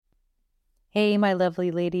Hey, my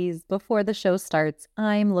lovely ladies. Before the show starts,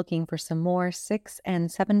 I'm looking for some more 6- and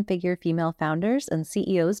 7-figure female founders and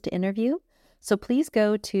CEOs to interview. So please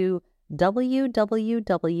go to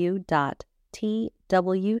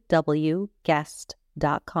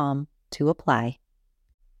www.twwguest.com to apply.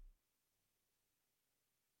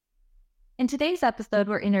 In today's episode,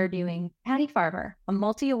 we're interviewing Patty Farmer, a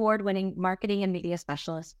multi-award-winning marketing and media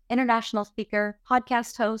specialist, international speaker,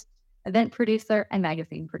 podcast host, event producer, and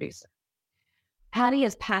magazine producer. Patty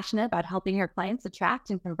is passionate about helping her clients attract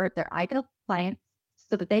and convert their ideal clients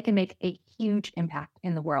so that they can make a huge impact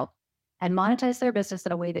in the world and monetize their business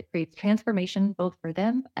in a way that creates transformation both for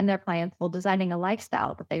them and their clients while designing a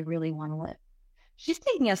lifestyle that they really want to live. She's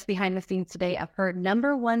taking us behind the scenes today of her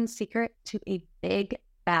number one secret to a big,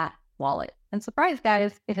 fat wallet. And surprise,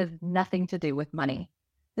 guys, it has nothing to do with money.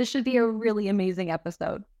 This should be a really amazing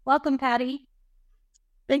episode. Welcome, Patty.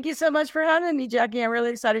 Thank you so much for having me, Jackie. I'm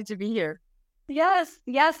really excited to be here. Yes.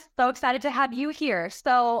 So excited to have you here.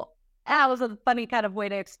 So that was a funny kind of way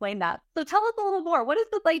to explain that. So tell us a little more. What is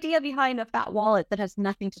the idea behind a fat wallet that has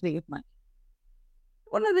nothing to do with money?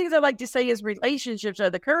 One of the things I like to say is relationships are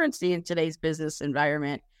the currency in today's business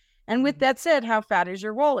environment. And with that said, how fat is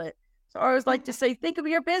your wallet? So I always like to say, think of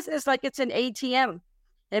your business like it's an ATM.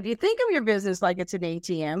 And if you think of your business like it's an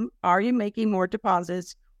ATM, are you making more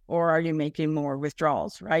deposits or are you making more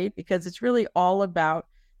withdrawals, right? Because it's really all about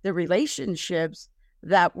the relationships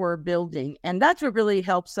that we're building. And that's what really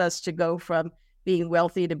helps us to go from being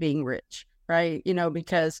wealthy to being rich, right?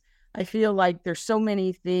 Because I feel like there's so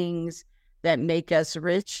many things that make us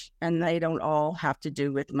rich and they don't all have to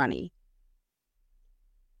do with money.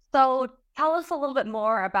 So tell us a little bit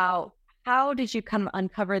more about how did you kind of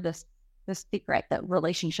uncover this secret that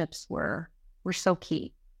relationships were so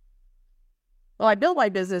key? Well, I built my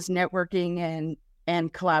business networking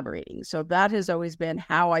and collaborating. So that has always been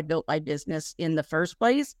how I built my business in the first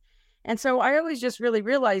place. And so I always just really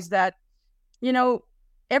realized that,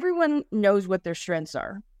 everyone knows what their strengths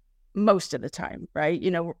are most of the time, right?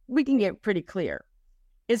 We can get pretty clear.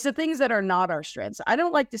 It's the things that are not our strengths. I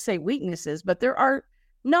don't like to say weaknesses, but there are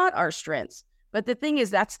not our strengths. But the thing is,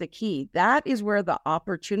 that's the key. That is where the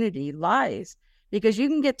opportunity lies because you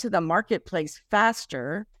can get to the marketplace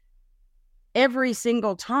faster every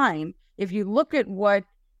single time if you look at what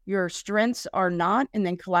your strengths are not and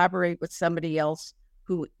then collaborate with somebody else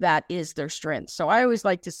who that is their strength. So I always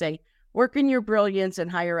like to say, work in your brilliance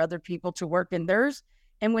and hire other people to work in theirs.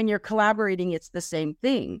 And when you're collaborating, it's the same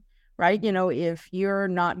thing, right? If you're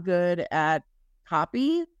not good at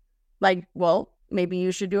copy, maybe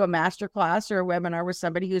you should do a master class or a webinar with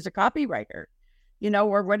somebody who's a copywriter,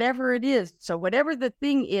 or whatever it is. So whatever the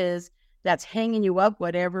thing is that's hanging you up,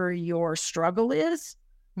 whatever your struggle is,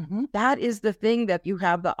 that is the thing that you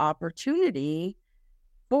have the opportunity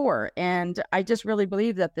for. And I just really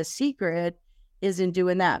believe that the secret is in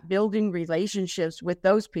doing that, building relationships with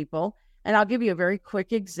those people. And I'll give you a very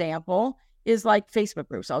quick example is like Facebook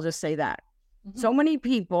groups. I'll just say that. So many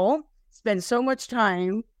people spend so much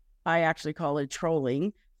time, I actually call it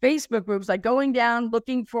trolling, Facebook groups, like going down,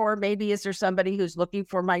 looking for, maybe is there somebody who's looking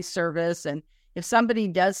for my service? And if somebody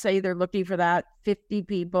does say they're looking for that, 50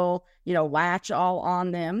 people, latch all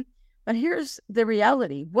on them. But here's the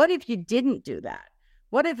reality. What if you didn't do that?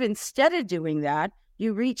 What if instead of doing that,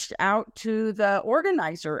 you reached out to the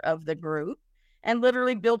organizer of the group and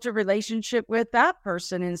literally built a relationship with that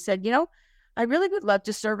person and said, I really would love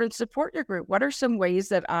to serve and support your group. What are some ways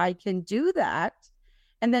that I can do that?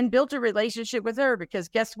 And then built a relationship with her because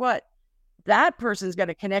guess what? That person's going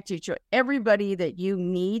to connect you to everybody that you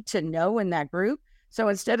need to know in that group. So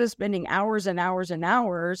instead of spending hours and hours and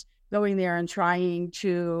hours going there and trying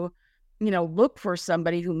to, look for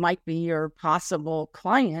somebody who might be your possible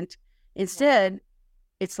client, instead,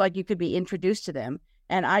 it's like you could be introduced to them.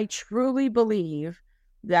 And I truly believe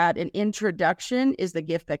that an introduction is the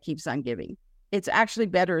gift that keeps on giving. It's actually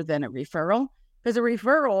better than a referral because a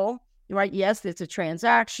referral, right? Yes, it's a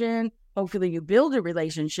transaction. Hopefully you build a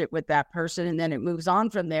relationship with that person and then it moves on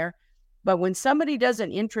from there. But when somebody does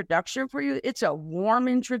an introduction for you, it's a warm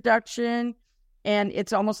introduction and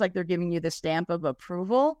it's almost like they're giving you the stamp of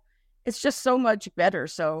approval. It's just so much better.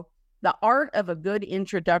 So the art of a good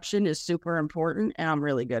introduction is super important and I'm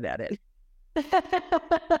really good at it.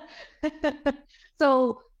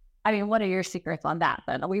 So, what are your secrets on that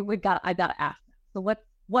then? I got to ask. So what's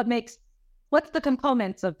the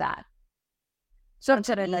components of that? So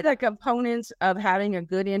the components of having a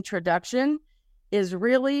good introduction is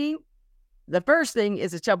really, the first thing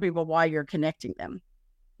is to tell people why you're connecting them.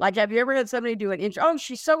 Like, have you ever had somebody do an intro? Oh,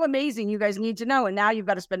 she's so amazing. You guys need to know. And now you've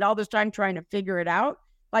got to spend all this time trying to figure it out.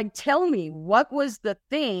 Like, tell me, what was the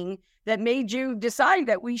thing that made you decide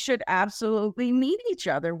that we should absolutely meet each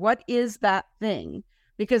other? What is that thing?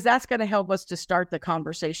 Because that's going to help us to start the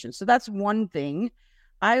conversation. So that's one thing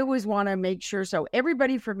I always want to make sure. So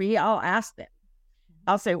everybody, for me, I'll ask them.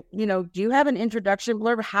 I'll say, do you have an introduction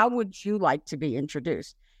blurb? How would you like to be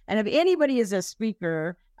introduced? And if anybody is a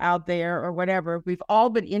speaker out there or whatever, we've all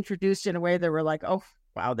been introduced in a way that we're like, oh,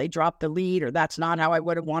 wow, they dropped the lead, or that's not how I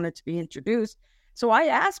would have wanted to be introduced. So I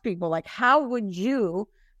ask people, like, how would you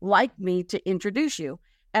like me to introduce you?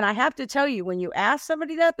 And I have to tell you, when you ask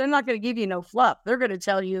somebody that, they're not going to give you no fluff. They're going to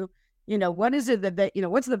tell you, what is it that,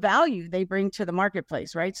 what's the value they bring to the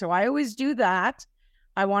marketplace, right? So I always do that.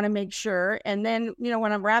 I want to make sure. And then,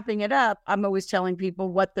 when I'm wrapping it up, I'm always telling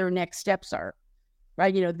people what their next steps are,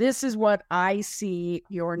 right? This is what I see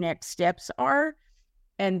your next steps are.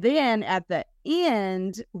 And then at the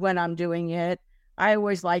end, when I'm doing it, I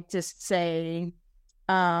always like to say,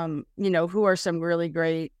 who are some really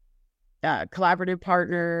great collaborative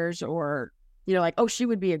partners, or, like, oh, she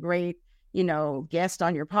would be a great, guest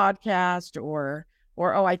on your podcast, or,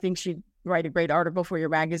 oh, I think she'd write a great article for your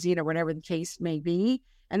magazine, or whatever the case may be.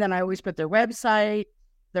 And then I always put their website,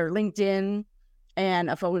 their LinkedIn, and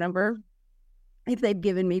a phone number if they've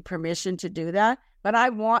given me permission to do that. But I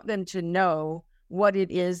want them to know what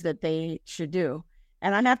it is that they should do.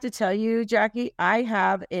 And I have to tell you, Jackie, I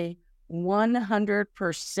have a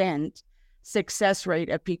 100% success rate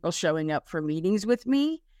of people showing up for meetings with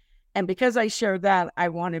me. And because I share that, I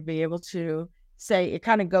want to be able to say it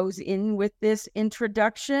kind of goes in with this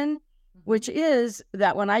introduction, which is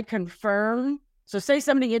that when I confirm, so say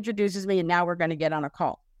somebody introduces me and now we're going to get on a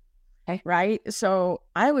call, okay, right? So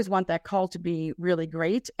I always want that call to be really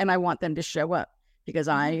great, and I want them to show up because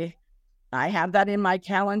I have that in my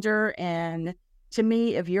calendar. And to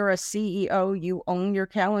me, if you're a CEO, you own your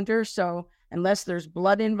calendar. So unless there's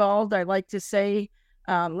blood involved, I like to say,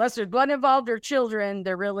 unless there's blood involved or children,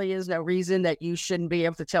 there really is no reason that you shouldn't be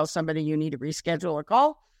able to tell somebody you need to reschedule a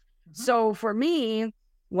call. Mm-hmm. So for me,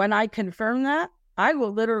 when I confirm that, I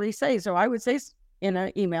will literally say, so I would say in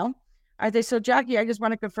an email, I say, so Jackie, I just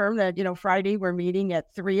want to confirm that, Friday we're meeting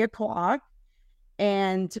at 3:00,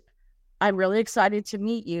 and I'm really excited to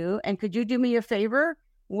meet you. And could you do me a favor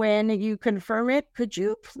when you confirm it? Could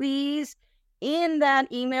you please, in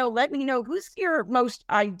that email, let me know who's your most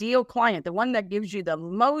ideal client, the one that gives you the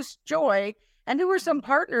most joy, and who are some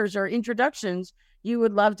partners or introductions you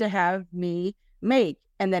would love to have me make?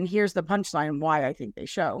 And then here's the punchline why I think they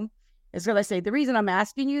show. Is that I say, the reason I'm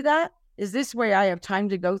asking you that is this way I have time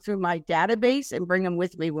to go through my database and bring them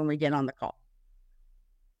with me when we get on the call.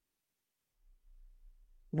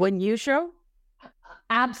 Wouldn't you show?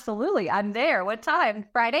 Absolutely. I'm there. What time?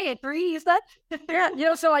 Friday at 3, you said?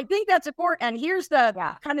 Yeah, so I think that's important. And here's the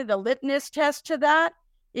kind of the litmus test to that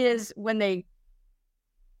is when they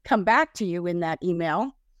come back to you in that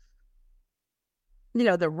email,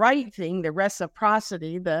 the right thing, the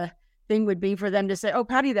reciprocity, the thing would be for them to say, oh,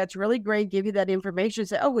 Patty, that's really great. Give you that information.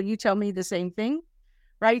 Say, oh, will you tell me the same thing?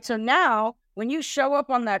 Right. So now when you show up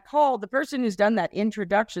on that call, the person who's done that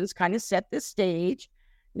introductions kind of set the stage.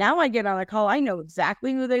 Now I get on a call. I know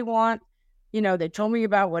exactly who they want. They told me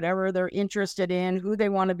about whatever they're interested in, who they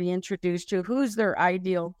want to be introduced to, who's their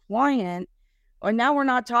ideal client. Or now we're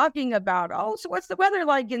not talking about, oh, so what's the weather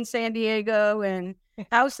like in San Diego and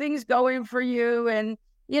how's things going for you? And,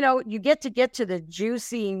 you get to the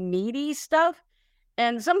juicy, meaty stuff.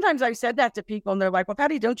 And sometimes I've said that to people and they're like, well,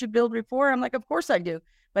 Patty, don't you build rapport? I'm like, of course I do.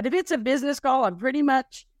 But if it's a business call, I'm pretty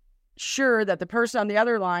much sure that the person on the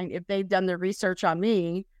other line, if they've done their research on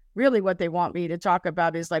me, really what they want me to talk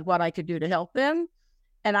about is like what I could do to help them.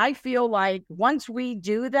 And I feel like once we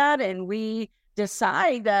do that and we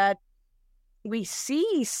decide that we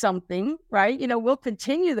see something, right, we'll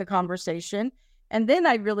continue the conversation. And then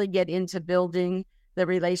I really get into building the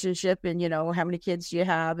relationship and, how many kids do you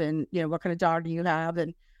have and, what kind of dog do you have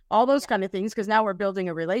and all those kind of things, because now we're building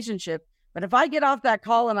a relationship. But if I get off that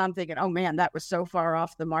call and I'm thinking, oh man, that was so far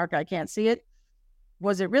off the mark, I can't see it.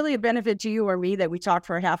 Was it really a benefit to you or me that we talked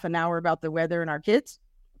for half an hour about the weather and our kids?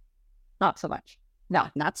 Not so much. No,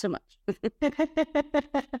 not so much.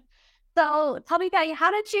 So tell me, Patty,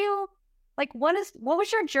 how did you, what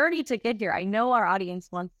was your journey to get here? I know our audience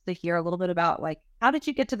wants to hear a little bit about how did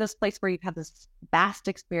you get to this place where you've had this vast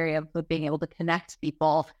experience of being able to connect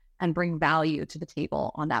people and bring value to the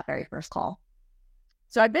table on that very first call?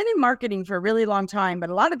 So I've been in marketing for a really long time, but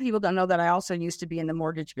a lot of people don't know that I also used to be in the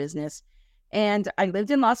mortgage business. And I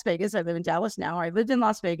lived in Las Vegas. I live in Dallas now. I lived in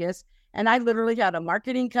Las Vegas, and I literally had a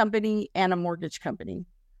marketing company and a mortgage company.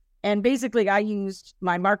 And basically I used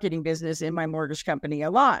my marketing business in my mortgage company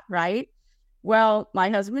a lot, right? Well, my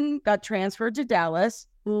husband got transferred to Dallas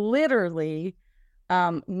literally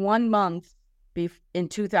 1 month in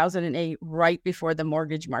 2008, right before the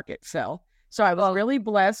mortgage market fell. So I was really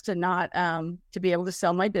blessed to not to be able to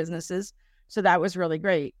sell my businesses. So that was really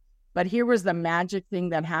great. But here was the magic thing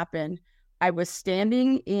that happened. I was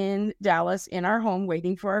standing in Dallas in our home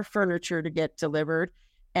waiting for our furniture to get delivered.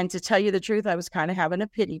 And to tell you the truth, I was kind of having a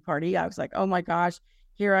pity party. I was like, oh my gosh,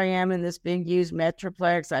 here I am in this big used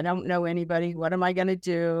Metroplex. I don't know anybody. What am I going to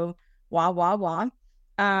do? Wah, wah, wah.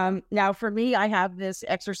 Now for me, I have this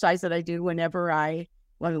exercise that I do when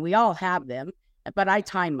we all have them, but I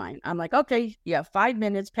time mine. I'm like, okay, you have 5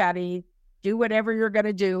 minutes, Patty, do whatever you're going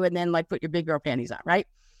to do. And then like put your big girl panties on, right?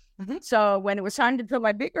 Mm-hmm. So when it was time to put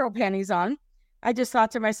my big girl panties on, I just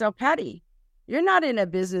thought to myself, Patty, you're not in a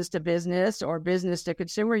business to business or business to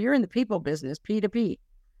consumer. You're in the people business, P2P,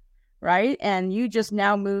 right? And you just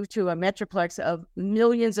now move to a Metroplex of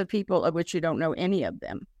millions of people of which you don't know any of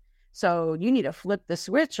them. So you need to flip the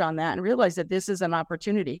switch on that and realize that this is an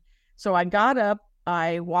opportunity. So I got up,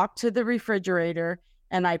 I walked to the refrigerator,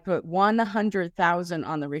 and I put 100,000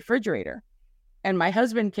 on the refrigerator. And my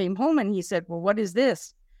husband came home and he said, well, what is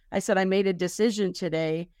this? I said, I made a decision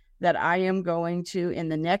today that I am going to, in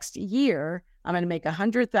the next year, I'm going to make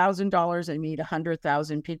 $100,000 and meet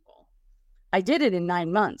 100,000 people. I did it in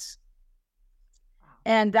 9 months.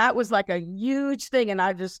 And that was like a huge thing. And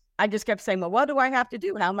I just kept saying, well, what do I have to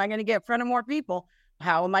do? How am I going to get in front of more people?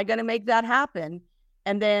 How am I going to make that happen?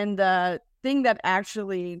 And then the thing that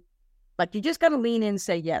actually, like, you just got to lean in and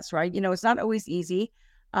say yes, right? You know, it's not always easy.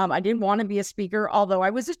 I didn't want to be a speaker, although I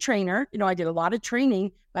was a trainer. You know, I did a lot of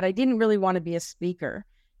training, but I didn't really want to be a speaker.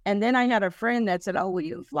 And then I had a friend that said, oh, will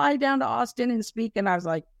you fly down to Austin and speak? And I was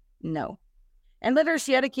like, no. And literally,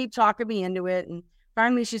 she had to keep talking me into it. And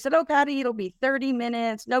finally, she said, oh, Patty, it'll be 30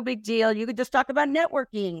 minutes. No big deal. You could just talk about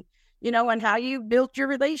networking, you know, and how you built your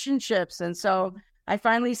relationships. And so I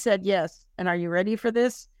finally said yes. And are you ready for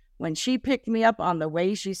this? When she picked me up on the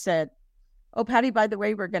way, she said, oh, Patty, by the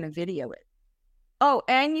way, we're going to video it. Oh,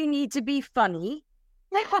 and you need to be funny.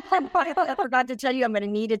 I forgot to tell you, I'm going to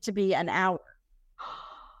need it to be an hour.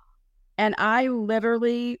 And I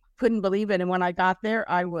literally couldn't believe it. And when I got there,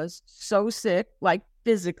 I was so sick, like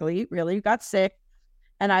physically, really got sick.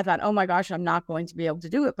 And I thought, oh my gosh, I'm not going to be able to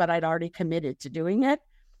do it. But I'd already committed to doing it.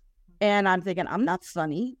 And I'm thinking, I'm not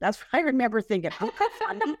funny. That's what I remember thinking, I'm not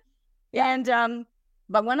funny. And,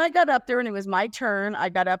 but when I got up there and it was my turn, I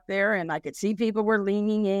got up there and I could see people were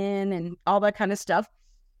leaning in and all that kind of stuff.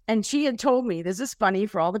 And she had told me, this is funny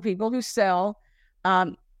for all the people who sell.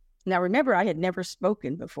 Now, remember, I had never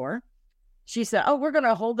spoken before. She said, oh, we're going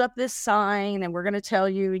to hold up this sign and we're going to tell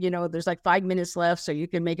you, you know, there's like 5 minutes left so you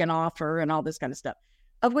can make an offer and all this kind of stuff,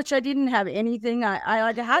 of which I didn't have anything.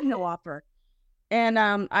 I had no offer. And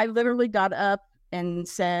I literally got up and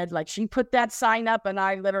said, like, she put that sign up and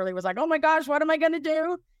I literally was like, oh my gosh, what am I going to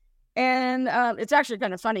do? And it's actually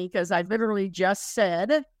kind of funny because I literally just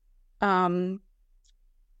said, you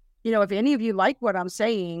know, if any of you like what I'm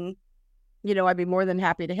saying, you know, I'd be more than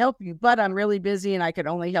happy to help you, but I'm really busy and I could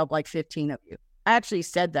only help like 15 of you. I actually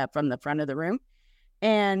said that from the front of the room.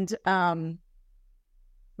 And,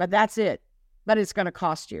 but that's it. But it's going to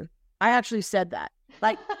cost you. I actually said that.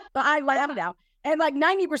 Like, I laughed out. And like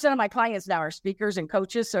 90% of my clients now are speakers and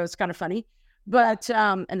coaches. So it's kind of funny. But,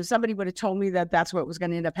 and if somebody would have told me that that's what was going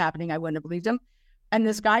to end up happening, I wouldn't have believed him. And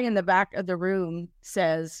this guy in the back of the room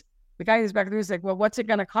says, the guy in the back of the room is like, well, what's it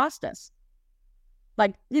going to cost us?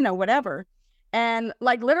 Like, you know, whatever. And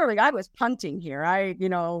like, literally, I was punting here. You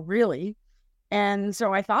know, really. And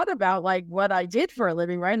so I thought about like what I did for a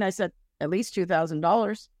living, right? And I said, at least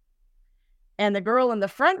 $2,000. And the girl in the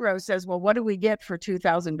front row says, well, what do we get for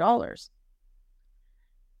 $2,000?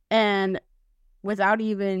 And without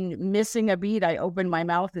even missing a beat, I opened my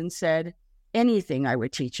mouth and said, anything I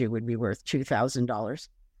would teach you would be worth $2,000.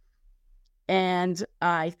 And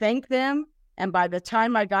I thanked them. And by the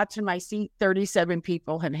time I got to my seat, 37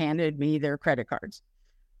 people had handed me their credit cards.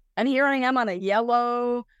 And here I am on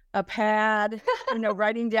a pad, you know,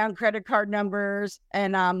 writing down credit card numbers.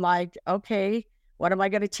 And I'm like, okay, what am I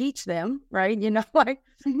going to teach them? Right. You know, like,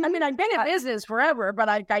 I mean, I've been in business forever, but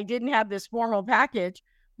I didn't have this formal package.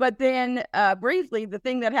 But then briefly, the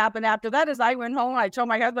thing that happened after that is I went home and I told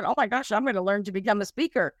my husband, oh my gosh, I'm going to learn to become a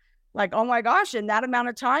speaker. Like, oh my gosh, in that amount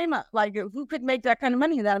of time, like who could make that kind of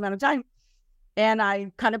money in that amount of time? And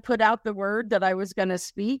I kind of put out the word that I was going to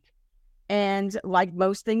speak. And like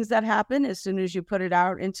most things that happen, as soon as you put it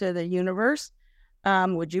out into the universe,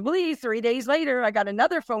 would you believe 3 days later, I got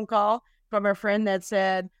another phone call from a friend that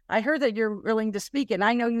said, I heard that you're willing to speak. And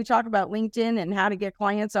I know you talk about LinkedIn and how to get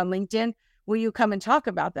clients on LinkedIn. will you come and talk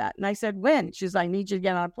about that? And I said, when? She's like, I need you to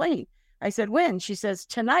get on a plane. I said, when? She says,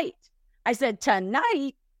 tonight. I said,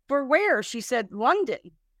 tonight? For where? She said, London.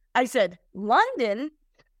 I said, London?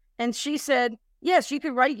 And she said, yes, you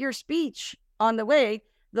could write your speech on the way.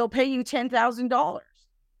 They'll pay you $10,000.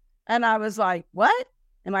 And I was like, what?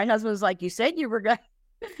 And my husband was like, you said you were going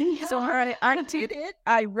to. So I did it.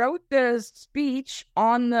 I wrote the speech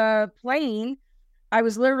on the plane. I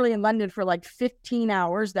was literally in London for like 15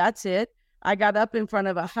 hours. That's it. I got up in front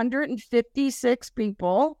of 156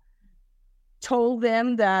 people, told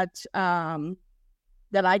them that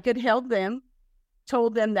I could help them,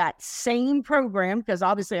 told them that same program, because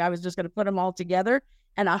obviously I was just going to put them all together,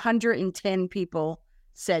 and 110 people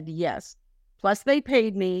said yes. Plus they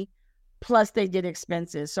paid me, plus they did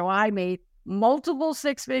expenses. So I made multiple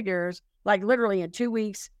six figures, like literally in 2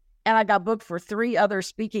 weeks, and I got booked for 3 other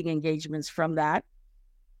speaking engagements from that.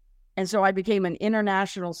 And so I became an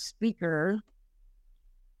international speaker,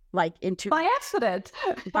 like by accident.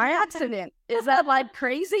 By accident. Is that like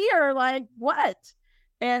crazy or like what?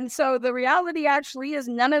 And so the reality actually is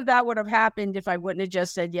none of that would have happened if I wouldn't have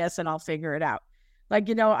just said yes and I'll figure it out. Like,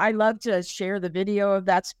 you know, I love to share the video of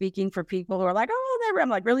that speaking for people who are like, oh, never. I'm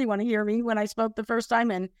like, really want to hear me when I spoke the first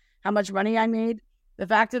time and how much money I made? The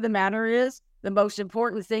fact of the matter is, the most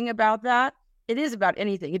important thing about that, it is about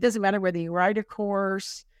anything. It doesn't matter whether you write a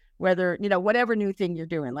course, whether, you know, whatever new thing you're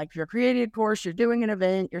doing, like if you're creating a course, you're doing an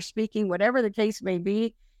event, you're speaking, whatever the case may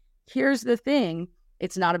be. Here's the thing.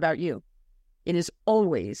 It's not about you. It is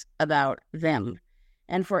always about them.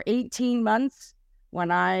 And for 18 months,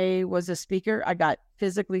 when I was a speaker, I got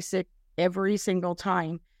physically sick every single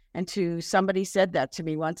time. And somebody said that to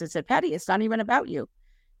me once and said, Patty, it's not even about you.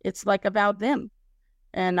 It's like about them.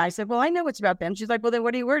 And I said, well, I know it's about them. She's like, well, then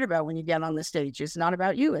what are you worried about when you get on the stage? It's not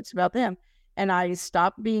about you. It's about them. And I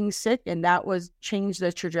stopped being sick, and that changed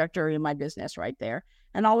the trajectory of my business right there.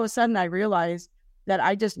 And all of a sudden I realized that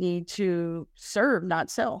I just need to serve,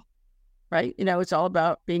 not sell. Right? You know, it's all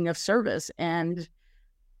about being of service, and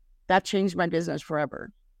that changed my business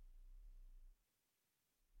forever.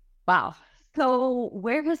 Wow. So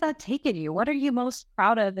where has that taken you? What are you most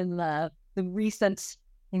proud of in the recent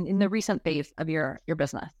phase of your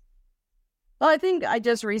business? Well, I think I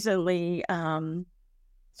just recently,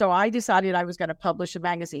 so I decided I was going to publish a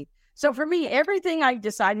magazine. So for me, everything I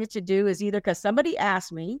decided to do is either because somebody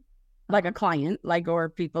asked me, like a client, or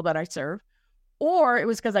people that I serve, or it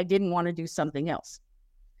was because I didn't want to do something else.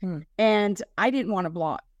 And I didn't want to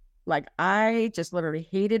blog. Like, I just literally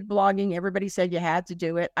hated blogging. Everybody said you had to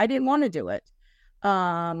do it. I didn't want to do it.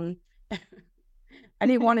 I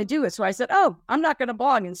didn't want to do it. So I said, oh, I'm not going to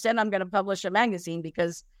blog. Instead, I'm going to publish a magazine,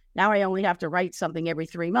 because now I only have to write something every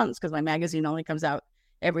 3 months, because my magazine only comes out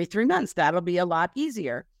every 3 months. That'll be a lot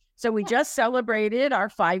easier. So we just celebrated our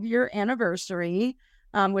 5-year anniversary,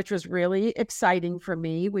 which was really exciting for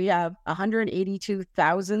me. We have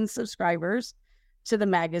 182,000 subscribers to the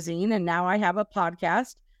magazine, and now I have a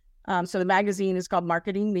podcast. So the magazine is called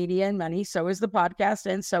Marketing, Media, and Money. So is the podcast,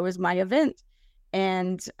 and so is my event.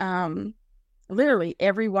 And literally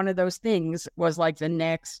every one of those things was like the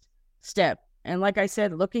next step. And like I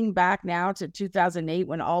said, looking back now to 2008,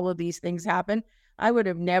 when all of these things happened, I would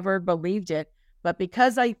have never believed it. But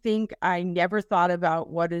because I think I never thought about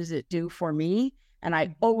what does it do for me, and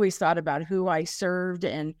I always thought about who I served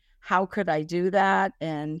and how could I do that.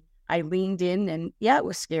 And I leaned in, and yeah, it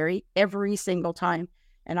was scary every single time.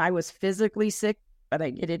 And I was physically sick, but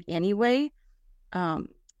I did it anyway. I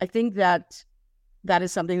think that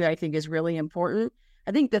is something that I think is really important.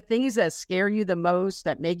 I think the things that scare you the most,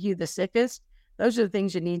 that make you the sickest, those are the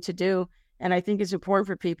things you need to do. And I think it's important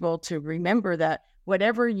for people to remember that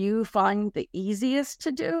whatever you find the easiest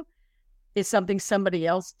to do is something somebody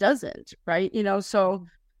else doesn't, right? You know, so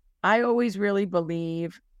I always really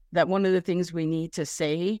believe that one of the things we need to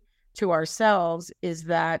say to ourselves is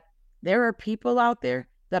that there are people out there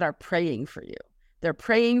that are praying for you. They're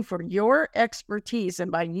praying for your expertise.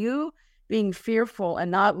 And by you being fearful and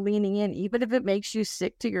not leaning in, even if it makes you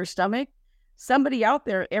sick to your stomach, somebody out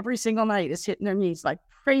there every single night is hitting their knees, like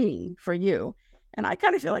praying for you. And I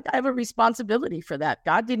kind of feel like I have a responsibility for that.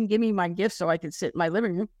 God didn't give me my gift so I could sit in my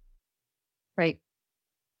living room. Right.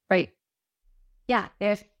 Yeah.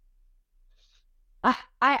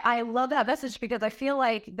 I love that message, because I feel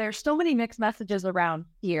like there's so many mixed messages around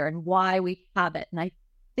here and why we have it. And I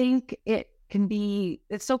think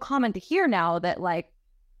it's so common to hear now that, like,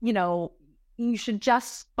 you know, you should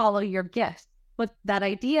just follow your gifts. But that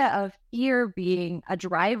idea of fear being a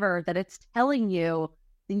driver, that it's telling you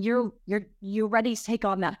you're ready to take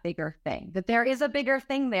on that bigger thing, that there is a bigger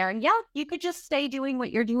thing there. And yeah, you could just stay doing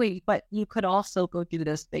what you're doing, but you could also go do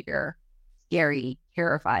this bigger scary,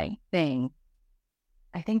 terrifying thing.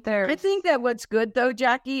 I think that what's good though,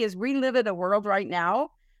 Jackie, is we live in a world right now.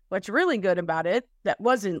 What's really good about it, that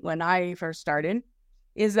wasn't when I first started,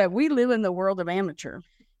 is that we live in the world of amateur.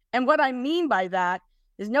 And what I mean by that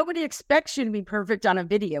is nobody expects you to be perfect on a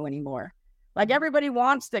video anymore. Like everybody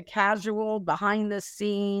wants the casual, behind the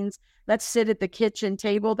scenes, let's sit at the kitchen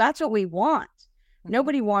table. That's what we want.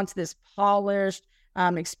 Nobody wants this polished,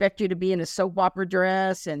 expect you to be in a soap opera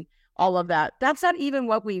dress and all of that. That's not even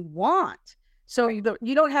what we want. So you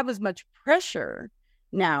don't have as much pressure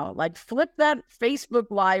now. Like flip that Facebook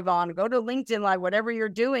Live on, go to LinkedIn Live, whatever you're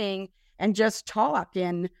doing, and just talk.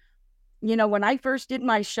 And, when I first did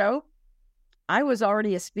my show, I was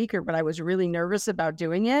already a speaker, but I was really nervous about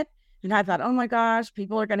doing it. And I thought, oh my gosh,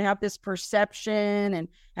 people are going to have this perception.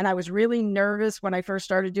 And I was really nervous when I first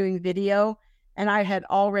started doing video. And I had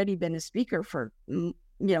already been a speaker for,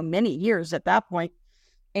 many years at that point.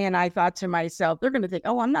 And I thought to myself, they're going to think,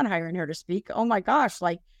 oh, I'm not hiring her to speak. Oh my gosh.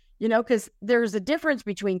 Because there's a difference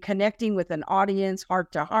between connecting with an audience,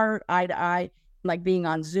 heart to heart, eye to eye, like being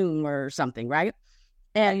on Zoom or something, right?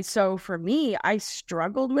 And so for me, I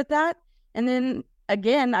struggled with that. And then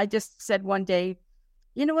again, I just said one day,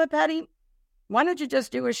 you know what, Patty, why don't you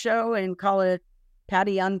just do a show and call it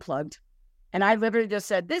Patty Unplugged? And I literally just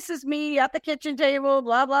said, this is me at the kitchen table,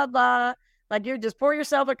 blah, blah, blah. Like you just pour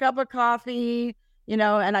yourself a cup of coffee, and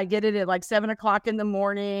I did it at like 7:00 in the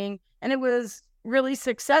morning. And it was really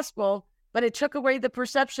successful, but it took away the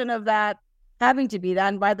perception of that having to be that.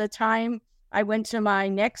 And by the time I went to my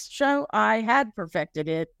next show, I had perfected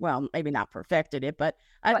it. Well, maybe not perfected it, but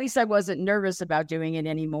at least I wasn't nervous about doing it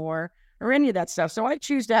anymore or any of that stuff. So I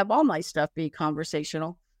choose to have all my stuff be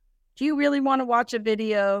conversational. Do you really want to watch a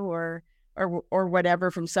video or whatever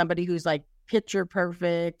from somebody who's like picture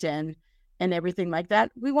perfect and everything like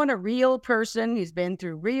that? We want a real person who's been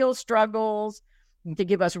through real struggles to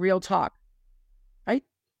give us real talk, right?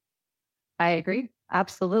 I agree.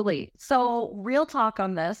 Absolutely. So real talk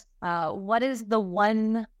on this. What is the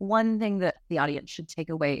one thing that the audience should take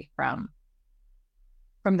away from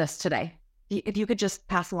this today? If you could just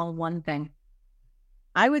pass along one thing.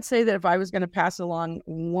 I would say that if I was going to pass along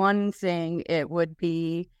one thing, it would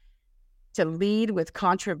be to lead with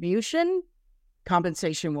contribution.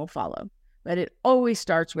 Compensation will follow. But it always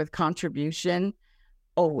starts with contribution,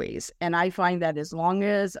 always. And I find that as long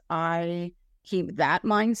as I keep that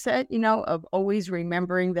mindset, of always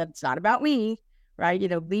remembering that it's not about me, right?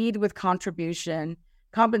 Lead with contribution,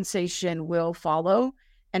 compensation will follow,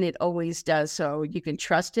 and it always does. So you can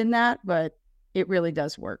trust in that, but it really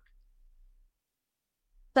does work.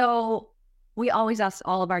 So we always ask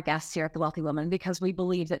all of our guests here at The Wealthy Woman because we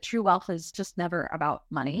believe that true wealth is just never about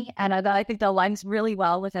money. And I think that aligns really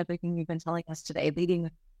well with everything you've been telling us today, leading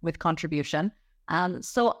with contribution.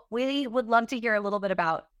 So we would love to hear a little bit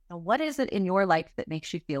about what is it in your life that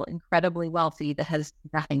makes you feel incredibly wealthy that has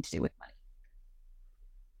nothing to do with money?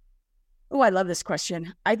 Oh, I love this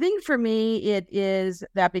question. I think for me, it is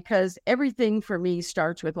that because everything for me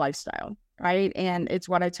starts with lifestyle, right? And it's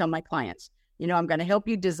what I tell my clients. I'm going to help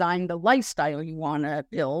you design the lifestyle you want to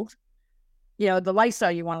build, the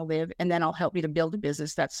lifestyle you want to live, and then I'll help you to build a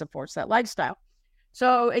business that supports that lifestyle.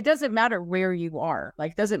 So it doesn't matter where you are.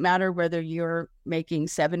 Like, it doesn't matter whether you're making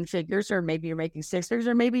 7 figures or maybe you're making 6 figures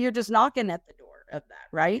or maybe you're just knocking at the door of that,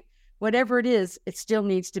 right? Whatever it is, it still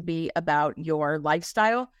needs to be about your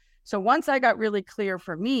lifestyle. So once I got really clear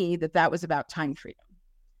for me that was about time freedom,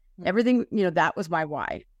 everything, that was my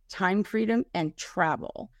why, time freedom and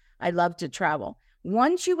travel. I love to travel.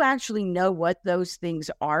 Once you actually know what those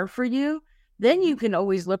things are for you, then you can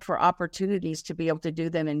always look for opportunities to be able to do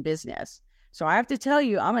them in business. So I have to tell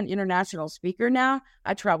you, I'm an international speaker now.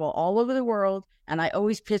 I travel all over the world and I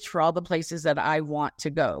always pitch for all the places that I want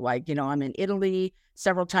to go. Like, I'm in Italy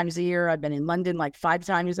several times a year. I've been in London like 5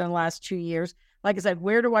 times in the last 2 years. Like I said,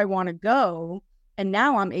 where do I want to go? And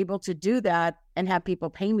now I'm able to do that and have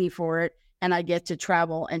people pay me for it. And I get to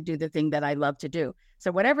travel and do the thing that I love to do.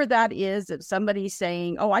 So whatever that is, if somebody's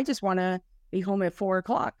saying, oh, I just want to be home at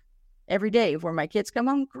 4:00 every day before my kids come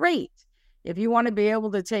home, great. If you want to be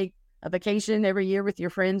able to take a vacation every year with your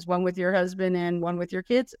friends, one with your husband and one with your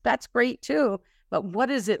kids, that's great too. But what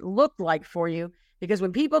does it look like for you? Because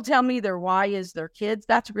when people tell me their why is their kids,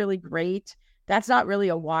 that's really great. That's not really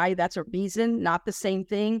a why. That's a reason, not the same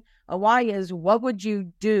thing. A why is, what would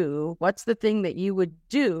you do? What's the thing that you would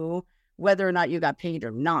do whether or not you got paid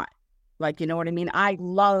or not? Like, you know what I mean? I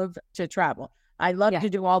love to travel. I love to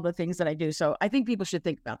do all the things that I do. So I think people should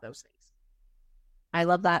think about those things. I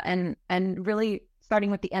love that. And really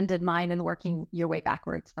starting with the end in mind and working your way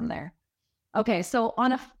backwards from there. Okay. So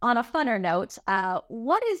on a funner note,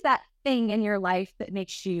 what is that thing in your life that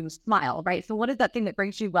makes you smile, right? So what is that thing that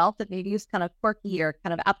brings you wealth that maybe is kind of quirky or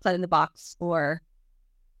kind of outside in the box? Or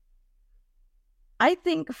I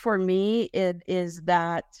think for me, it is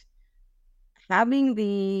that having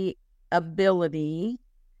the ability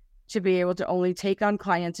to be able to only take on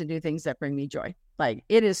clients and do things that bring me joy. Like,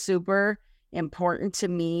 it is super important to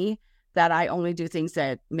me that I only do things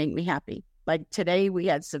that make me happy. Like today we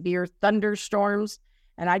had severe thunderstorms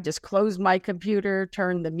and I just closed my computer,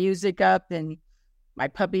 turned the music up, and my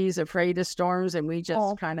puppy's afraid of storms. And we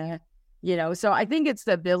just kind of, so I think it's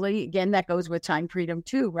the ability, again, that goes with time freedom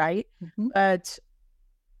too, right? Mm-hmm. But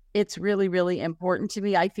it's really, really important to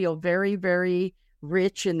me. I feel very, very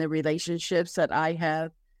rich in the relationships that I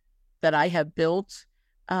have built.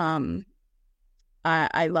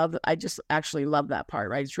 I just actually love that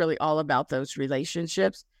part, right? It's really all about those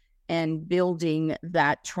relationships and building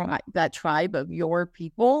that tribe of your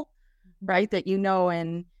people, right? That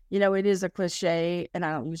and it is a cliche, and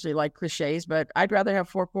I don't usually like cliches, but I'd rather have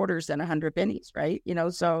 4 quarters than 100 pennies, right?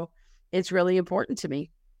 So it's really important to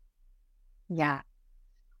me. Yeah.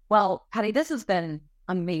 Well, Patty, this has been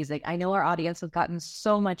amazing. I know our audience has gotten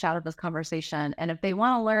so much out of this conversation. And if they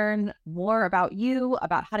want to learn more about you,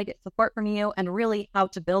 about how to get support from you, and really how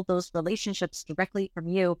to build those relationships directly from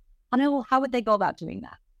you, how would they go about doing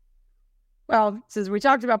that? Well, since we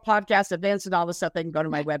talked about podcast events and all this stuff, they can go to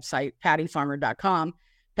my website, pattyfarmer.com,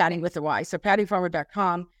 Patty with a Y. So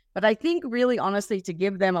pattyfarmer.com. But I think really, honestly, to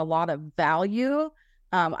give them a lot of value,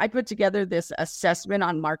 I put together this assessment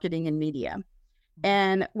on marketing and media.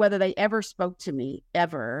 And whether they ever spoke to me,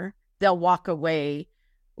 they'll walk away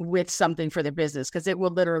with something for their business, because it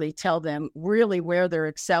will literally tell them really where they're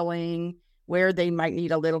excelling, where they might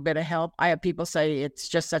need a little bit of help. I have people say it's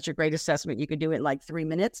just such a great assessment. You can do it in like 3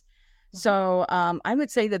 minutes. So I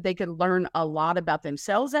would say that they could learn a lot about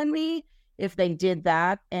themselves and me if they did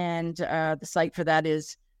that. And the site for that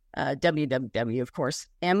is www, of course,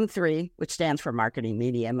 M3, which stands for Marketing,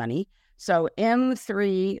 Media, Money. So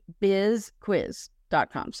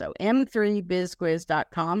m3bizquiz.com. So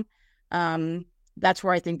m3bizquiz.com. That's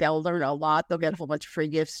where I think they'll learn a lot. They'll get a whole bunch of free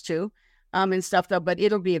gifts too, and stuff though, but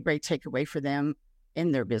it'll be a great takeaway for them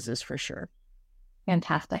in their business for sure.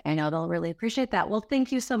 Fantastic. I know they'll really appreciate that. Well,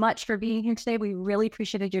 thank you so much for being here today. We really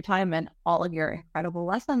appreciated your time and all of your incredible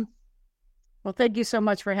lessons. Well, thank you so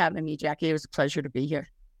much for having me, Jackie. It was a pleasure to be here.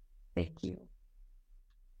 Thank you.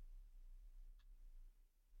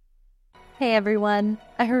 Hey everyone,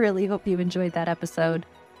 I really hope you enjoyed that episode.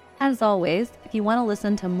 As always, if you want to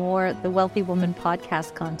listen to more The Wealthy Woman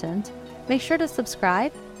podcast content, make sure to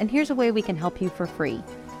subscribe, and here's a way we can help you for free.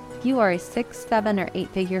 If you are a 6, 7, or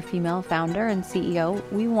 8-figure female founder and CEO,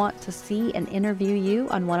 we want to see and interview you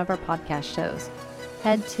on one of our podcast shows.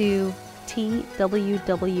 Head to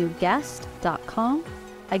twwguest.com.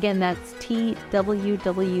 Again, that's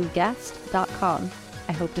twwguest.com.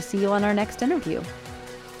 I hope to see you on our next interview.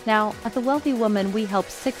 Now, at The Wealthy Woman, we help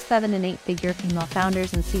 6, 7, and 8-figure female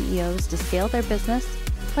founders and CEOs to scale their business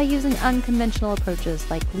by using unconventional approaches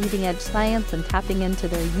like leading-edge science and tapping into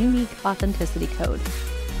their unique authenticity code.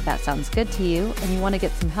 If that sounds good to you and you want to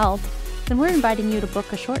get some help, then we're inviting you to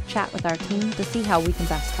book a short chat with our team to see how we can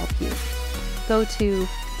best help you. Go to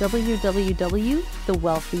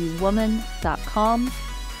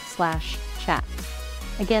www.thewealthywoman.com/chat.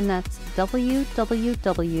 Again, that's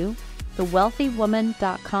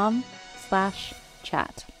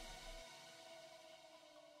www.thewealthywoman.com/chat.